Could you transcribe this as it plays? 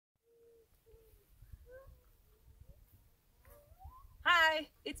Hi,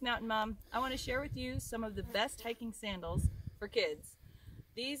 it's Mountain Mom. I want to share with you some of the best hiking sandals for kids.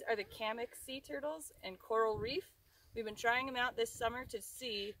 These are the Kamik sea turtles and coral reef. We've been trying them out this summer to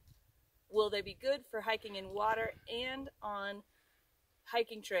see will they be good for hiking in water and on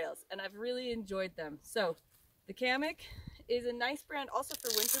hiking trails, and I've really enjoyed them. So the Kamik is a nice brand also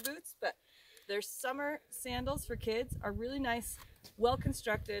for winter boots, but their summer sandals for kids are really nice, well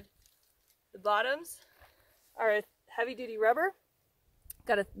constructed. The bottoms are a heavy duty rubber,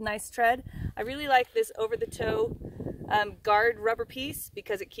 got a nice tread. I really like this over the toe guard rubber piece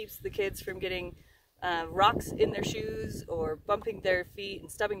because it keeps the kids from getting rocks in their shoes or bumping their feet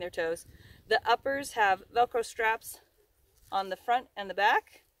and stubbing their toes. The uppers have Velcro straps on the front and the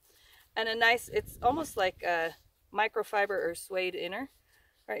back, and a nice, it's almost like a microfiber or suede inner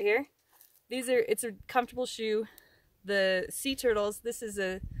right here. It's a comfortable shoe. The sea turtles, this is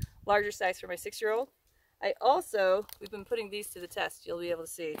a larger size for my 6-year-old. We've been putting these to the test, you'll be able to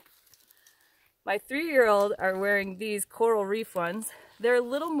see. My 3-year-old are wearing these coral reef ones. They're a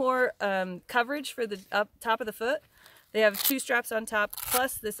little more coverage for the top of the foot. They have 2 straps on top,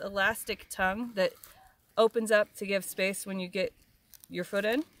 plus this elastic tongue that opens up to give space when you get your foot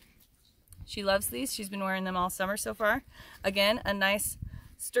in. She loves these. She's been wearing them all summer so far. Again, a nice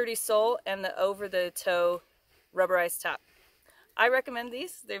sturdy sole and the over-the-toe rubberized top. I recommend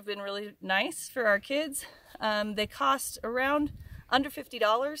these. They've been really nice for our kids. They cost around under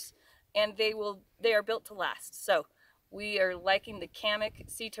 $50, and they are built to last. So we are liking the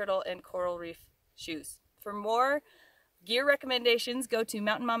Kamik sea turtle and coral reef shoes. For more gear recommendations, go to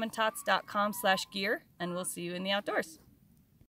mountainmomandtots.com/gear, and we'll see you in the outdoors.